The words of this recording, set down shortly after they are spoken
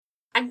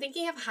I'm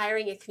thinking of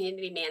hiring a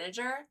community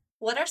manager.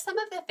 What are some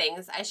of the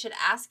things I should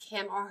ask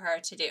him or her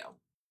to do?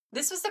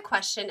 This was a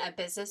question a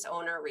business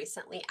owner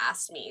recently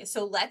asked me.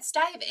 So let's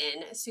dive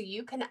in so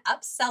you can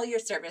upsell your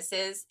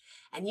services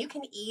and you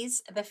can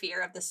ease the fear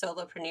of the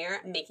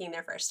solopreneur making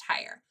their first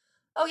hire.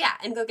 Oh, yeah,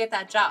 and go get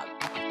that job.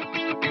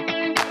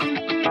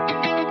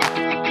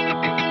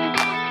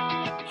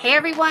 Hey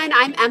everyone,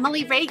 I'm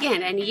Emily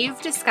Reagan, and you've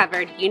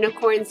discovered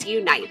Unicorns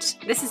Unite.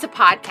 This is a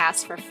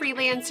podcast for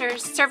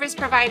freelancers, service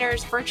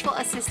providers, virtual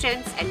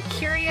assistants, and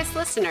curious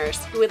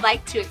listeners who would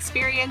like to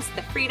experience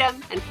the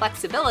freedom and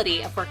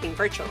flexibility of working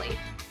virtually.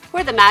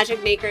 We're the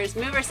magic makers,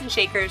 movers and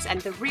shakers, and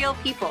the real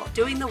people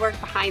doing the work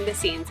behind the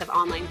scenes of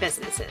online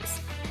businesses.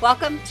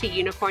 Welcome to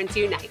Unicorns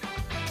Unite.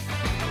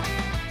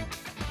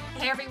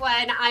 Hey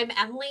everyone, I'm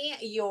Emily,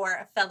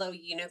 your fellow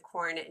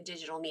unicorn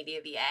digital media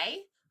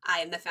VA. I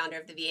am the founder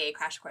of the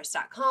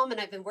VACrashCourse.com, and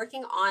I've been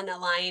working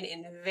online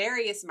in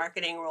various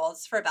marketing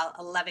roles for about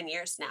 11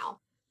 years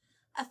now.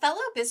 A fellow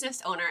business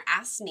owner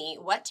asked me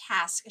what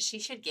task she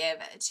should give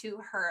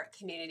to her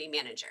community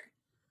manager.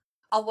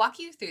 I'll walk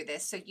you through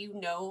this so you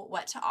know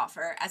what to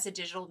offer as a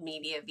digital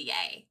media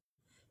VA.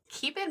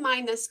 Keep in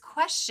mind this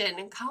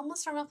question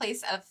comes from a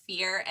place of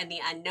fear and the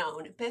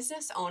unknown.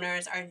 Business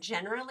owners are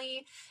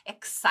generally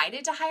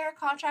excited to hire a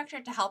contractor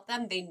to help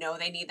them. They know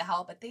they need the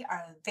help, but they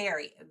are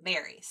very,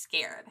 very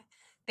scared.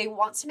 They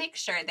want to make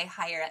sure they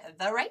hire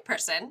the right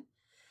person, and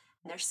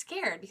they're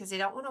scared because they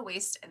don't want to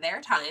waste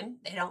their time.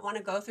 They don't want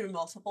to go through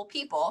multiple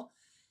people.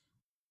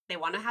 They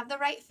want to have the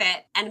right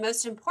fit, and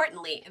most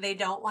importantly, they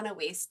don't want to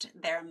waste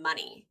their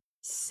money.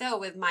 So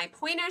with my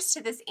pointers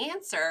to this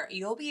answer,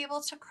 you'll be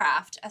able to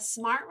craft a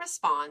smart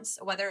response,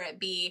 whether it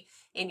be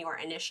in your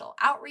initial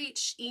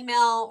outreach,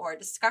 email, or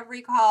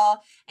discovery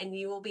call, and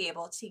you will be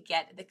able to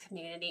get the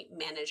community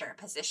manager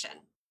position.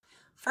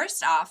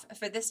 First off,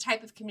 for this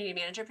type of community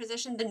manager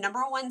position, the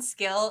number one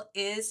skill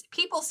is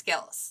people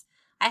skills.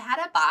 I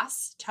had a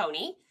boss,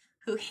 Tony,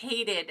 who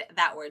hated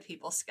that word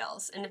people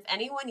skills. And if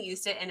anyone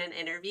used it in an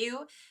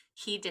interview,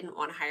 he didn't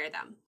want to hire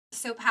them.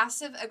 So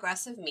passive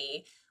aggressive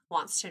me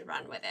wants to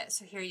run with it.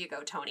 So here you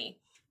go, Tony.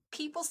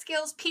 People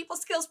skills, people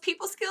skills,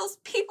 people skills,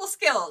 people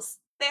skills.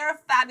 They're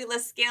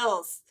fabulous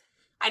skills.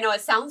 I know it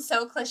sounds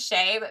so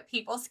cliche, but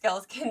people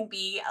skills can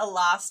be a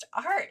lost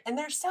art, and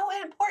they're so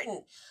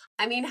important.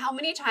 I mean, how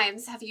many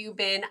times have you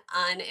been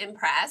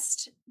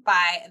unimpressed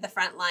by the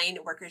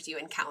frontline workers you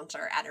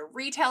encounter at a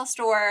retail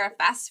store,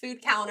 fast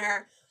food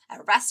counter,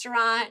 a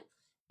restaurant,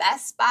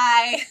 Best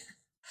Buy?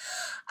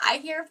 I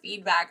hear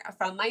feedback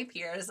from my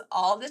peers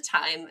all the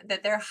time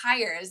that their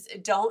hires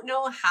don't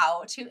know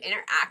how to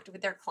interact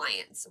with their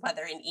clients,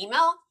 whether in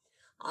email,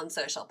 on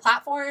social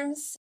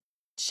platforms,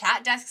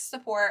 chat desk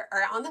support,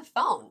 or on the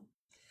phone.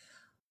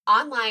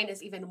 Online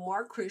is even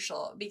more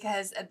crucial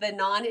because the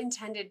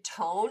non-intended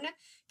tone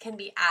can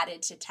be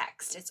added to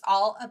text. It's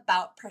all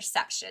about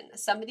perception.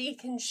 Somebody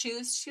can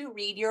choose to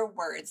read your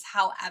words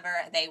however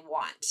they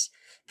want.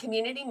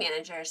 Community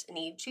managers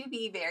need to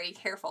be very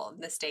careful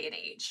in this day and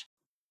age.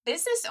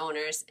 Business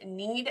owners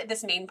need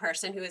this main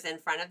person who is in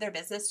front of their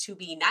business to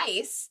be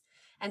nice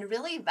and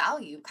really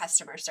value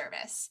customer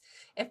service.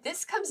 If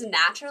this comes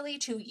naturally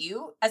to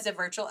you as a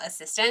virtual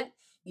assistant,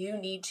 you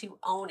need to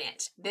own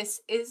it.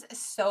 This is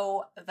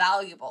so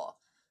valuable.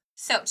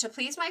 So to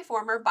please my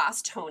former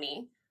boss,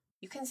 Tony,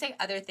 you can say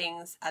other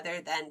things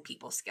other than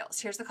people skills.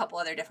 Here's a couple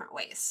other different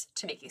ways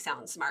to make you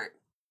sound smart.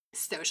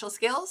 Social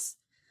skills,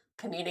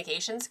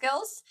 communication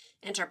skills,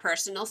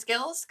 interpersonal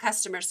skills,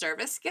 customer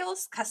service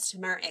skills,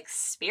 customer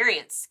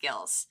experience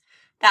skills.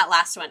 That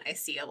last one I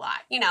see a lot.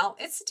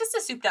 It's just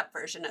a souped up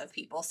version of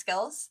people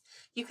skills.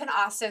 You can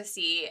also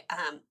see,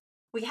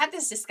 we had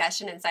this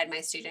discussion inside my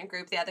student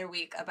group the other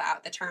week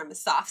about the term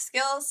soft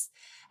skills.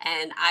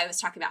 And I was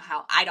talking about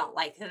how I don't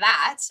like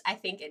that. I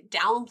think it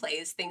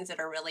downplays things that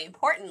are really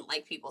important,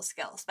 like people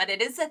skills. But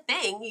it is a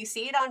thing. You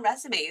see it on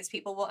resumes.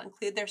 People will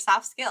include their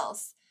soft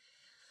skills.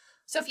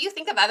 So if you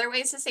think of other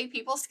ways to say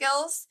people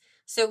skills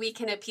so we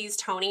can appease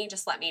Tony,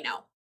 just let me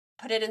know.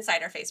 Put it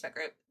inside our Facebook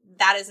group.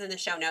 That is in the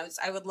show notes.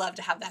 I would love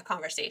to have that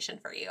conversation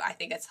for you. I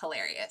think it's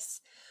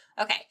hilarious.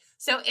 Okay,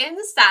 so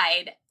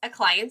inside a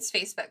client's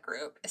Facebook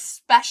group,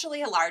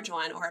 especially a large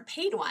one or a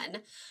paid one,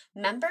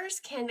 members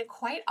can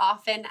quite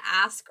often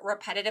ask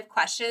repetitive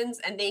questions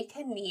and they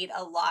can need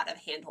a lot of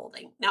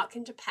handholding. Now, it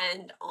can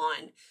depend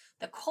on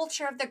the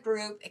culture of the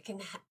group. It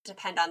can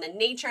depend on the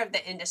nature of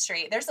the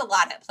industry. There's a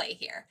lot at play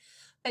here.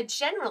 But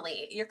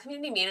generally, your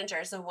community manager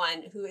is the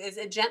one who is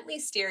gently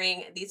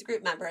steering these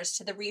group members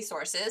to the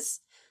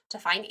resources to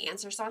find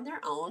answers on their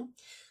own.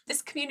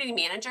 This community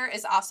manager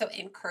is also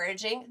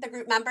encouraging the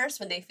group members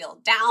when they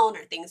feel down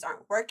or things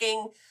aren't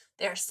working.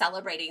 They're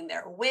celebrating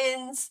their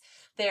wins.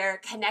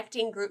 They're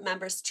connecting group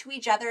members to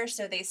each other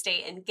so they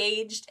stay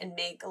engaged and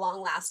make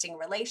long-lasting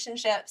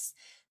relationships.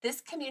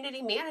 This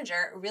community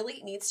manager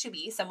really needs to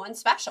be someone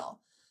special.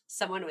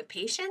 Someone with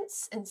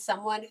patience and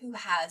someone who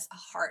has a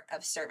heart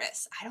of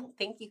service. I don't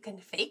think you can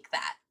fake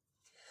that.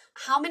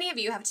 How many of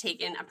you have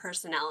taken a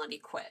personality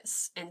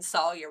quiz and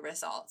saw your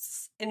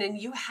results? And then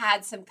you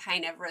had some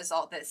kind of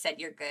result that said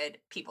you're good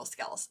people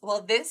skills.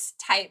 Well, this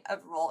type of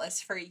role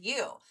is for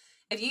you.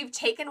 If you've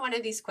taken one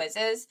of these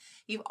quizzes,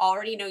 you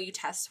already know you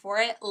test for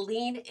it,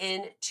 lean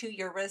into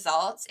your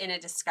results in a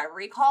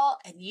discovery call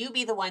and you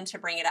be the one to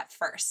bring it up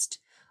first.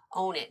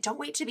 Own it. Don't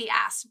wait to be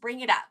asked. Bring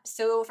it up.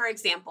 So, for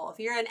example, if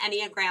you're an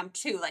Enneagram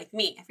 2 like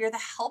me, if you're the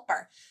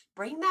helper,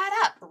 bring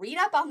that up. Read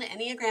up on the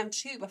Enneagram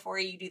 2 before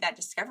you do that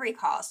discovery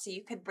call so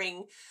you could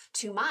bring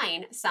to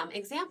mind some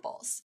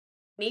examples.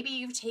 Maybe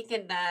you've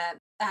taken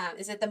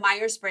is it the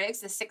Myers-Briggs,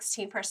 the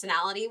 16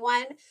 personality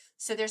one?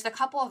 So there's a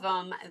couple of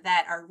them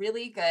that are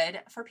really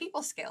good for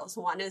people skills.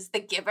 One is the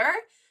giver,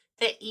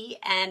 the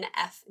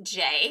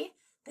ENFJ.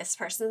 This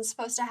person's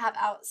supposed to have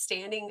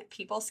outstanding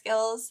people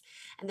skills,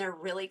 and they're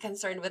really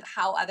concerned with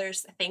how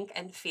others think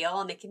and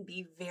feel, and they can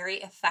be very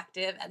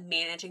effective at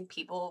managing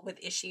people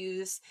with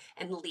issues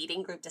and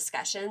leading group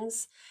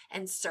discussions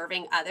and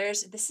serving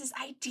others. This is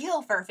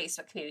ideal for a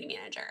Facebook community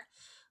manager.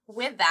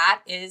 With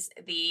that is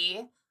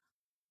the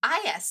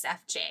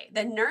ISFJ,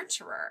 the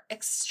nurturer,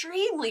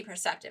 extremely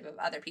perceptive of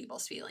other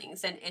people's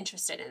feelings and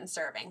interested in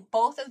serving.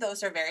 Both of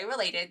those are very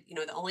related.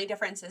 The only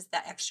difference is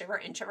the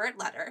extrovert introvert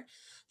letter.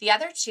 The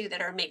other two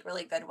that make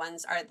really good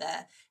ones are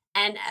the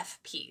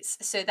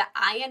NFPs. So the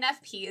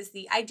INFP is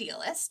the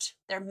idealist.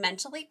 They're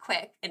mentally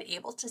quick and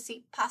able to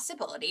see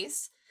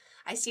possibilities.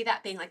 I see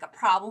that being like a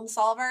problem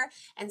solver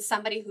and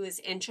somebody who is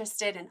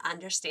interested in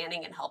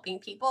understanding and helping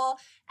people.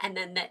 And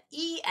then the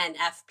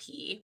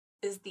ENFP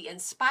is the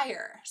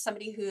inspirer,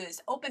 somebody who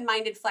is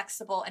open-minded,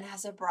 flexible, and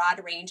has a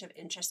broad range of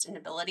interests and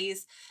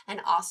abilities,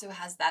 and also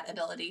has that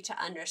ability to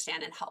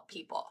understand and help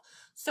people.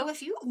 So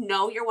if you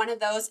know you're one of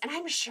those, and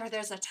I'm sure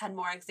there's a ton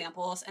more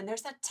examples, and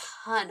there's a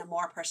ton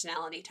more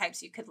personality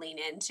types you could lean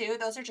into,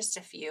 those are just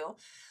a few.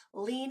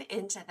 Lean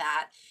into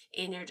that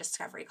in your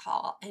discovery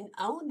call and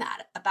own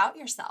that about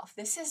yourself.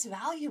 This is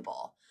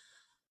valuable.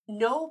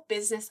 No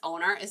business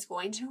owner is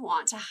going to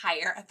want to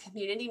hire a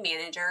community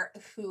manager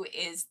who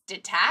is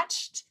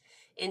detached,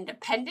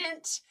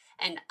 independent,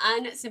 and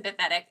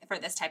unsympathetic for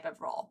this type of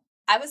role.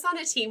 I was on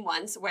a team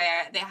once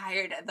where they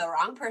hired the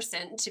wrong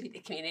person to be the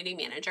community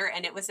manager,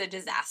 and it was a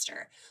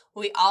disaster.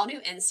 We all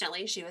knew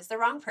instantly she was the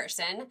wrong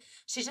person.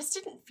 She just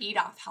didn't feed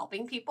off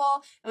helping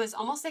people. It was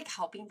almost like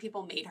helping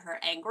people made her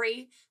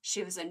angry.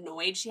 She was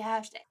annoyed she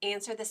had to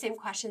answer the same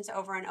questions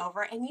over and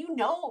over. And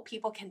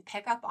people can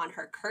pick up on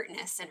her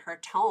curtness and her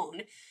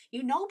tone.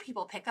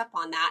 People pick up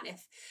on that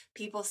if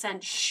people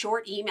send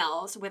short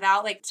emails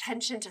without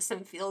attention to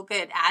some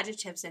feel-good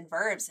adjectives and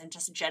verbs and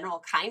just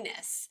general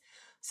kindness.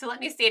 So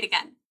let me say it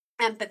again.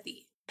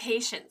 Empathy,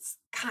 patience,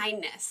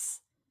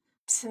 kindness.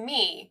 To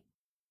me,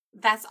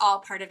 that's all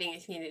part of being a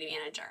community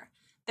manager.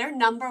 Their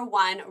number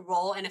one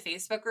role in a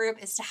Facebook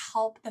group is to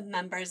help the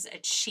members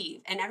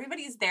achieve. And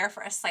everybody's there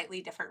for a slightly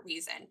different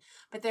reason,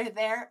 but they're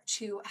there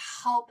to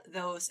help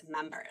those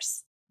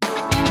members.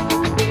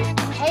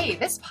 Hey,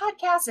 this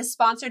podcast is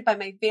sponsored by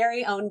my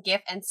very own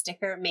GIF and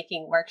sticker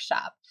making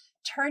workshop.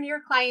 Turn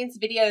your clients'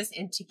 videos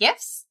into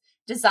GIFs,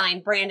 design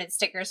branded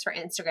stickers for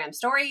Instagram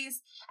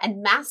stories,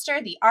 and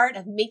master the art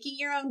of making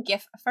your own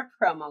GIF for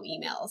promo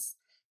emails.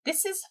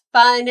 This is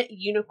fun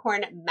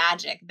unicorn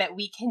magic that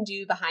we can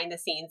do behind the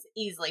scenes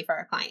easily for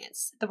our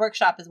clients. The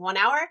workshop is 1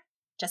 hour,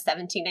 just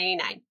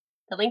 $17.99.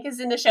 The link is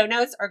in the show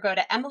notes, or go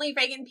to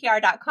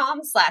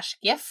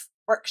emilyreaganpr.com/GIF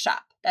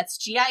workshop. That's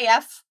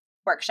GIF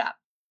workshop.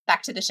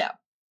 Back to the show.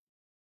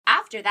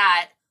 After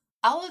that,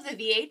 all of the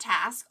VA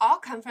tasks all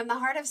come from the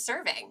heart of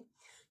serving.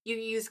 You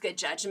use good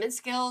judgment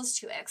skills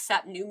to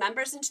accept new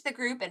members into the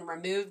group and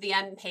remove the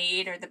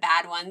unpaid or the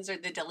bad ones or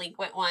the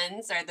delinquent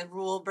ones or the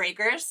rule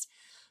breakers.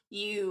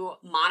 You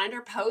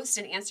monitor posts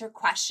and answer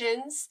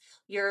questions.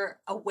 You're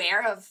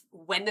aware of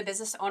when the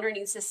business owner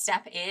needs to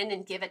step in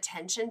and give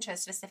attention to a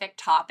specific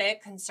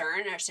topic,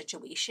 concern, or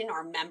situation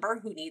or member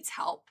who needs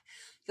help.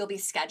 You'll be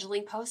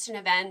scheduling posts and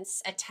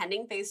events,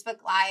 attending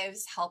Facebook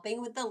Lives, helping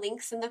with the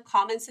links and the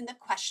comments and the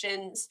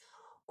questions,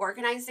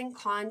 organizing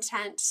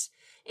content,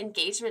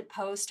 engagement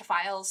post,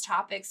 files,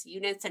 topics,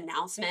 units,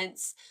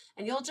 announcements,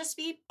 and you'll just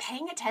be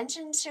paying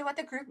attention to what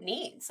the group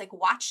needs,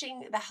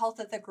 watching the health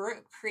of the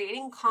group,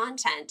 creating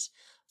content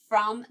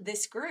from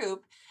this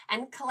group,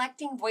 and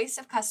collecting voice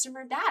of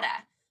customer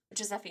data,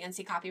 which is a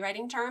fancy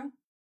copywriting term.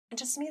 It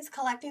just means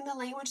collecting the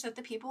language that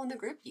the people in the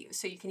group use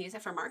so you can use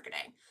it for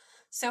marketing.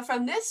 So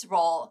from this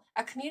role,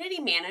 a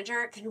community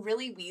manager can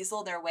really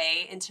weasel their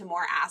way into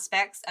more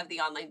aspects of the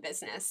online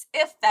business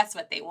if that's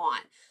what they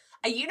want.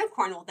 A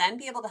unicorn will then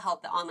be able to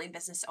help the online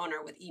business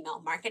owner with email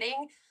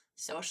marketing,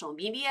 social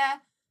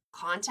media,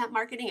 content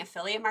marketing,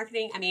 affiliate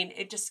marketing.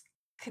 It just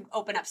could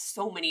open up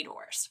so many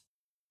doors.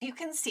 You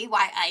can see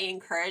why I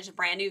encourage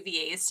brand new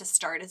VAs to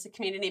start as a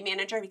community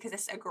manager, because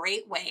it's a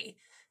great way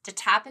to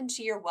tap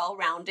into your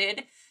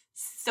well-rounded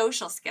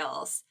social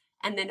skills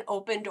and then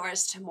open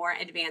doors to more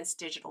advanced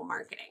digital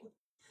marketing.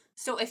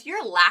 So if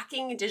you're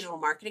lacking digital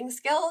marketing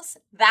skills,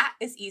 that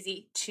is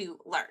easy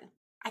to learn.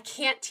 I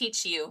can't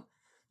teach you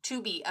to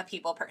be a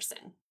people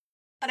person.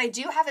 But I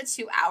do have a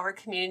 2-hour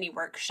community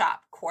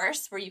workshop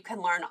course where you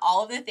can learn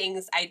all of the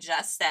things I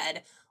just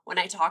said when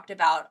I talked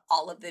about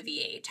all of the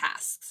VA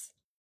tasks.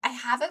 I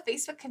have a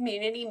Facebook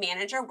Community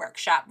Manager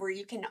workshop where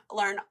you can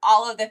learn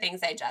all of the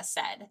things I just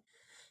said.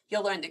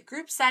 You'll learn the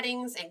group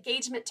settings,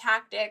 engagement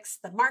tactics,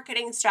 the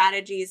marketing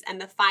strategies, and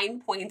the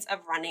fine points of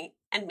running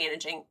and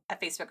managing a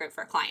Facebook group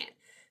for a client.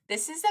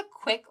 This is a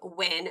quick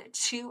win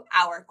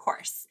 2-hour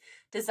course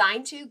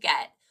designed to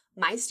get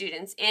my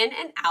students in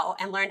and out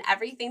and learn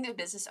everything that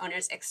business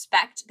owners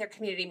expect their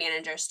community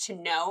managers to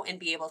know and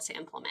be able to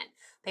implement.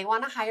 They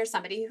want to hire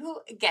somebody who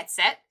gets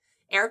it,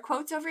 air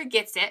quotes over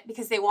gets it,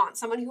 because they want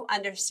someone who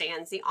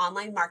understands the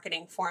online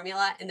marketing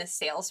formula and the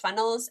sales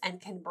funnels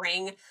and can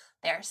bring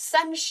their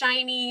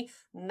sunshiny,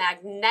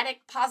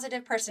 magnetic,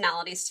 positive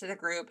personalities to the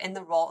group in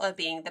the role of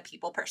being the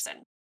people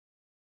person.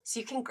 So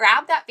you can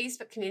grab that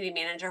Facebook Community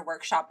Manager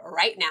workshop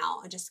right now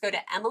and just go to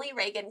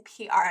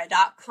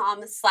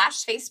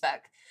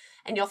emilyreaganpr.com/Facebook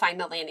and you'll find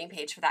the landing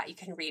page for that. You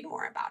can read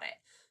more about it.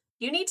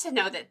 You need to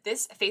know that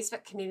this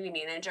Facebook Community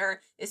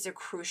Manager is a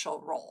crucial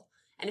role.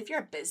 And if you're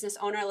a business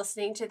owner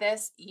listening to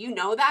this, you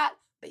know that,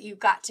 but you've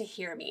got to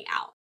hear me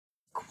out.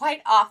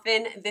 Quite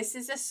often, this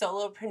is a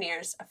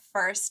solopreneur's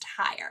first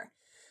hire.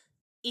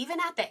 Even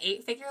at the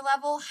 8-figure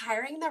level,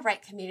 hiring the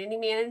right community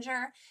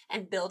manager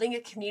and building a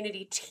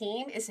community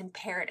team is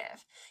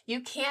imperative.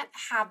 You can't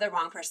have the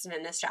wrong person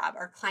in this job,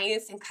 or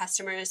clients and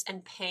customers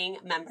and paying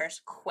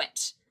members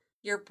quit.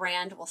 Your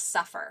brand will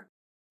suffer.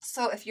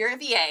 So if you're a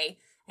VA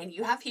and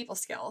you have people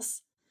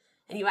skills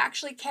and you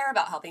actually care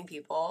about helping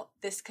people,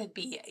 this could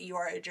be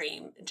your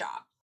dream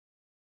job.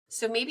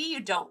 So maybe you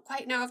don't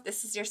quite know if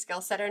this is your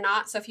skill set or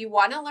not. So if you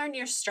want to learn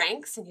your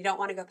strengths and you don't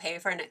want to go pay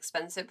for an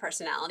expensive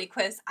personality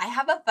quiz, I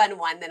have a fun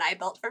one that I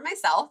built for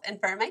myself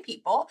and for my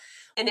people,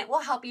 and it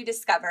will help you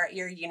discover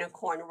your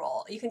unicorn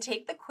role. You can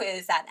take the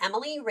quiz at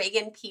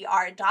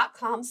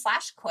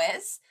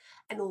emilyreaganpr.com/quiz.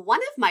 And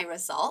one of my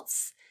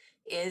results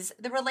is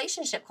the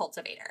relationship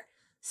cultivator.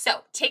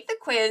 So take the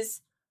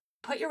quiz,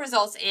 put your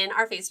results in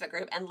our Facebook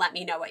group, and let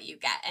me know what you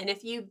get. And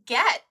if you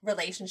get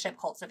relationship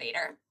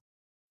cultivator,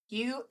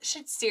 you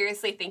should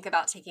seriously think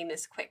about taking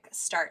this quick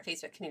start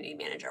Facebook Community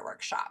Manager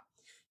workshop.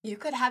 You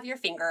could have your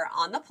finger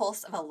on the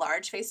pulse of a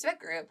large Facebook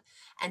group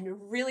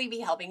and really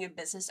be helping a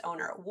business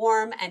owner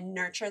warm and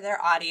nurture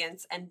their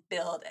audience and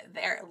build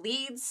their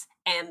leads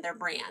and their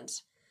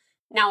brand.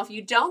 Now, if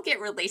you don't get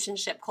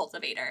relationship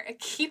cultivator,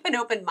 keep an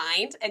open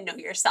mind and know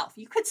yourself.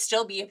 You could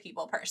still be a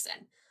people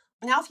person.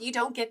 Now, if you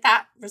don't get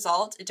that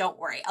result, don't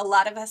worry. A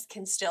lot of us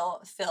can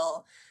still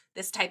fill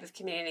this type of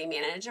community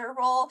manager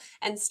role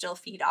and still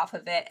feed off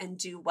of it and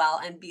do well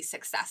and be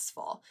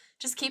successful.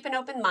 Just keep an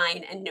open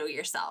mind and know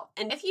yourself.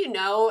 And if you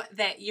know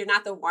that you're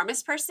not the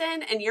warmest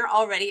person and you're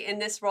already in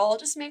this role,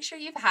 just make sure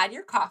you've had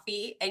your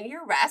coffee and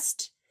your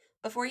rest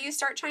before you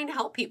start trying to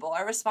help people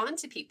or respond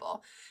to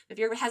people. If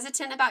you're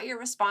hesitant about your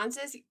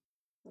responses,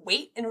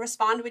 wait and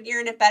respond when you're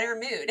in a better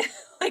mood.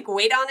 Like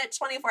wait on it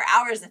 24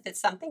 hours if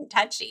it's something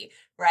touchy,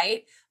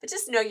 right? But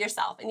just know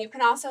yourself. And you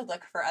can also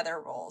look for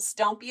other roles.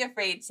 Don't be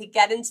afraid to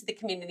get into the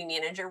community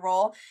manager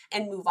role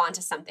and move on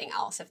to something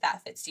else if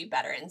that fits you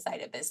better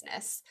inside a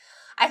business.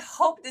 I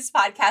hope this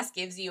podcast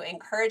gives you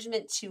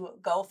encouragement to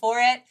go for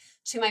it.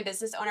 To my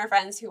business owner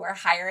friends who are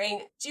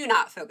hiring, do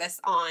not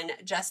focus on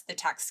just the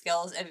tech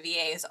skills a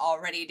VA is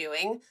already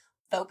doing.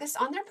 Focus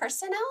on their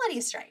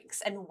personality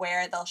strengths and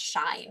where they'll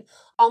shine.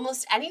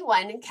 Almost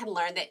anyone can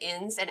learn the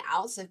ins and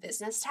outs of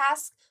business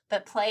tasks,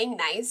 but playing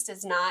nice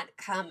does not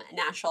come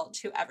natural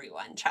to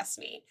everyone, trust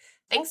me.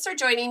 Thanks for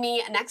joining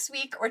me. Next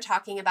week, we're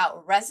talking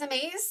about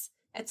resumes.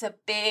 It's a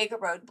big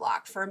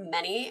roadblock for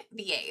many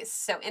VAs.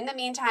 So in the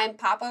meantime,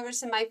 pop over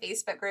to my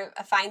Facebook group,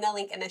 find the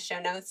link in the show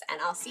notes,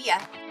 and I'll see ya.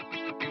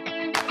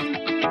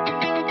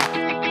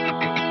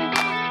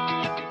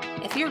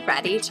 If you're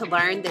ready to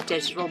learn the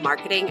digital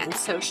marketing and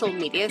social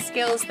media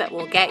skills that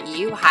will get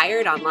you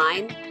hired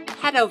online,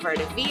 head over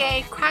to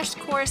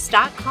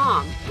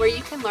vacrashcourse.com where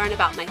you can learn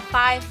about my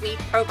 5-week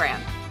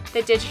program,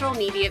 the Digital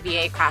Media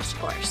VA Crash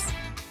Course.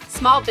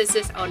 Small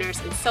business owners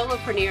and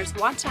solopreneurs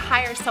want to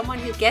hire someone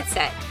who gets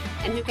it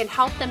and who can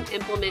help them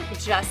implement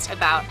just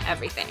about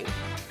everything.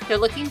 They're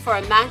looking for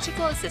a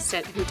magical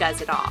assistant who does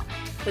it all.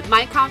 With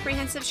my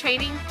comprehensive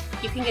training,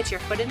 you can get your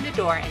foot in the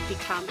door and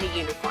become a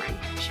unicorn.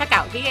 Check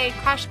out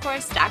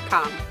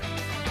vacrashcourse.com.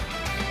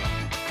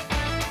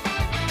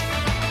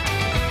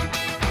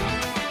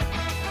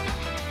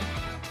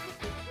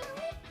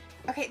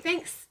 Okay,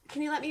 thanks.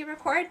 Can you let me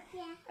record?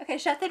 Yeah. Okay,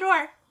 shut the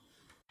door.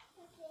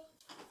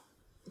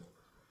 Okay.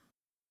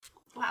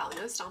 Wow,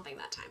 no stomping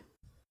that time.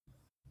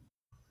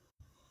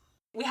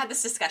 We had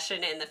this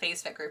discussion in the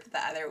Facebook group the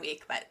other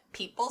week, but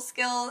people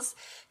skills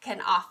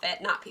can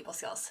often, not people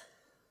skills.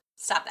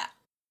 Stop that.